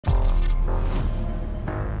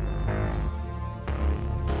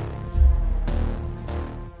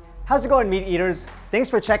How's it going, meat eaters? Thanks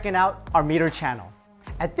for checking out our MEATER channel.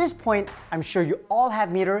 At this point, I'm sure you all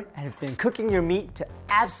have MEATER and have been cooking your meat to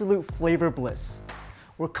absolute flavor bliss.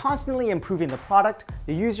 We're constantly improving the product,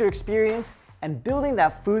 the user experience, and building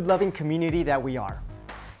that food-loving community that we are.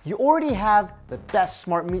 You already have the best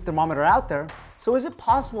smart meat thermometer out there, so is it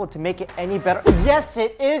possible to make it any better? Yes,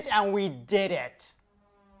 it is, and we did it!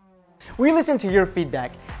 We listened to your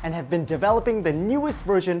feedback and have been developing the newest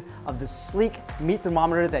version of the sleek meat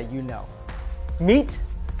thermometer that you know. Meet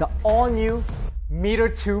the all-new MEATER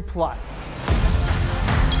 2 Plus.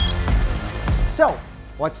 So,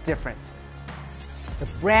 what's different? The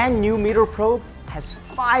brand new MEATER probe has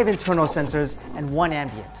 5 internal sensors and 1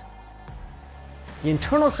 ambient. The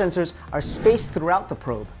internal sensors are spaced throughout the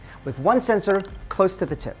probe, with 1 sensor close to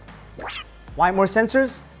the tip. Why more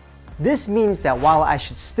sensors? This means that while I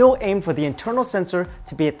should still aim for the internal sensor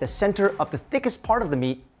to be at the center of the thickest part of the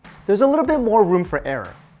meat, there's a little bit more room for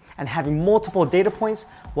error, and having multiple data points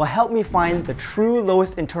will help me find the true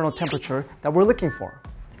lowest internal temperature that we're looking for.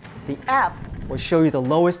 The app will show you the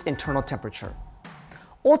lowest internal temperature.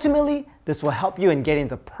 Ultimately, this will help you in getting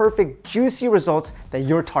the perfect juicy results that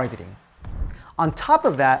you're targeting. On top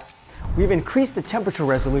of that, we've increased the temperature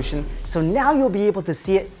resolution, so now you'll be able to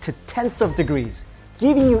see it to tenths of degrees,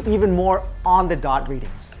 giving you even more on-the-dot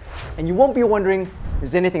readings. And you won't be wondering,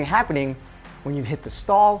 is anything happening when you've hit the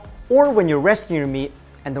stall or when you're resting your meat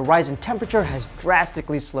and the rise in temperature has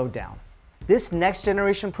drastically slowed down. This next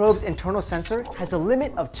generation probe's internal sensor has a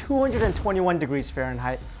limit of 221 degrees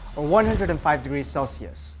Fahrenheit or 105 degrees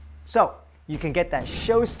Celsius. So you can get that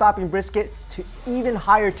show-stopping brisket to even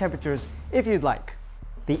higher temperatures if you'd like.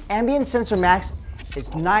 The ambient sensor max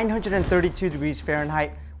is 932 degrees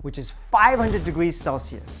Fahrenheit, which is 500 degrees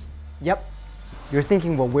Celsius. Yep, you're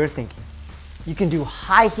thinking what we're thinking. You can do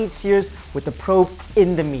high heat sears with the probe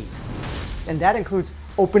in the meat. And that includes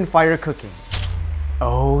open fire cooking.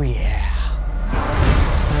 Oh yeah.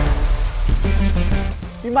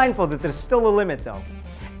 Be mindful that there's still a limit though,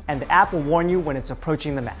 and the app will warn you when it's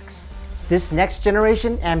approaching the max. This next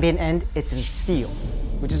generation ambient end, it's in steel,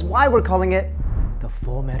 which is why we're calling it the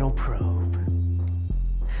Full Metal Probe.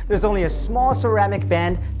 There's only a small ceramic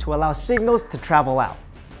band to allow signals to travel out.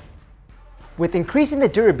 With increasing the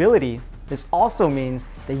durability, this also means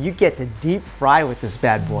that you get to deep fry with this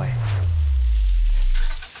bad boy.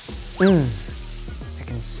 I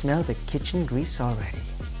can smell the kitchen grease already.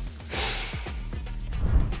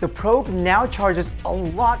 The probe now charges a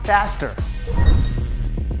lot faster.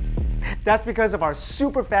 That's because of our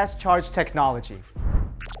super fast charge technology.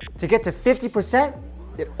 To get to 50%,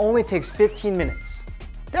 it only takes 15 minutes.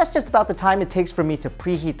 That's just about the time it takes for me to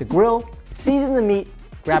preheat the grill, season the meat,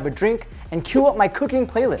 grab a drink, and queue up my cooking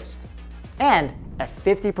playlist. And at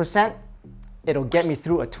 50%, it'll get me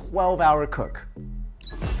through a 12-hour cook.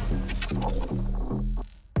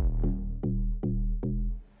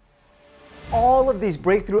 All of these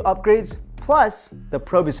breakthrough upgrades, plus the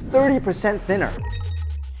probe is 30% thinner,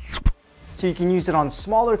 so you can use it on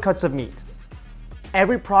smaller cuts of meat.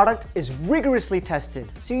 Every product is rigorously tested,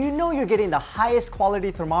 so you know you're getting the highest quality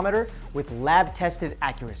thermometer with lab-tested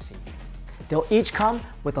accuracy. They'll each come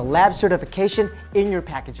with a lab certification in your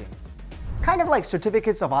packaging. Kind of like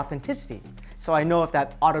certificates of authenticity, so I know if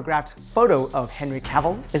that autographed photo of Henry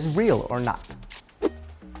Cavill is real or not.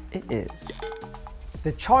 It is.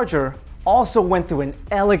 The charger also went through an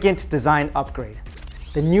elegant design upgrade.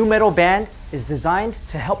 The new metal band is designed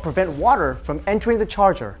to help prevent water from entering the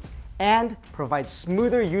charger and provide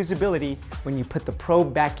smoother usability when you put the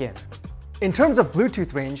probe back in. In terms of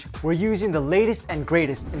Bluetooth range, we're using the latest and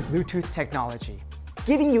greatest in Bluetooth technology,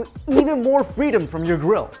 giving you even more freedom from your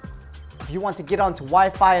grill. If you want to get onto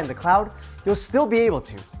Wi-Fi and the cloud, you'll still be able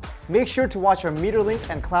to. Make sure to watch our MeterLink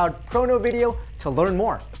and Cloud Prono video to learn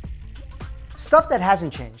more. Stuff that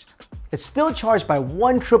hasn't changed. It's still charged by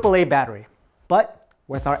 1 AAA battery, but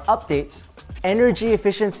with our updates, energy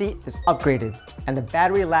efficiency is upgraded and the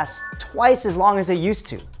battery lasts twice as long as it used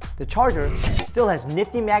to. The charger still has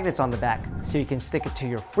nifty magnets on the back, so you can stick it to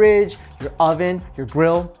your fridge, your oven, your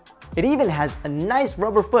grill. It even has a nice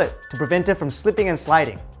rubber foot to prevent it from slipping and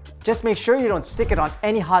sliding. Just make sure you don't stick it on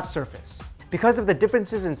any hot surface. Because of the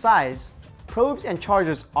differences in size, probes and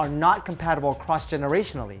chargers are not compatible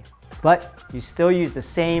cross-generationally, but you still use the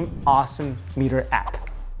same awesome MEATER app.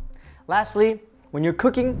 Lastly, when you're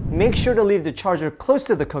cooking, make sure to leave the charger close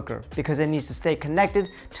to the cooker because it needs to stay connected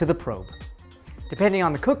to the probe. Depending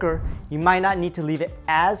on the cooker, you might not need to leave it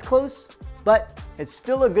as close, but it's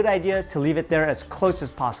still a good idea to leave it there as close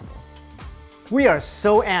as possible. We are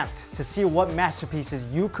so amped to see what masterpieces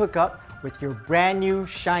you cook up with your brand new,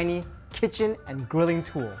 shiny kitchen and grilling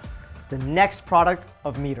tool, the next product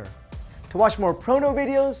of MEATER. To watch more Prono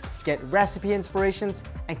videos, get recipe inspirations,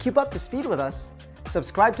 and keep up to speed with us,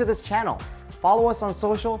 subscribe to this channel, follow us on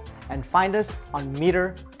social, and find us on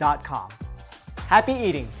MEATER.com. Happy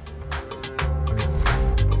eating!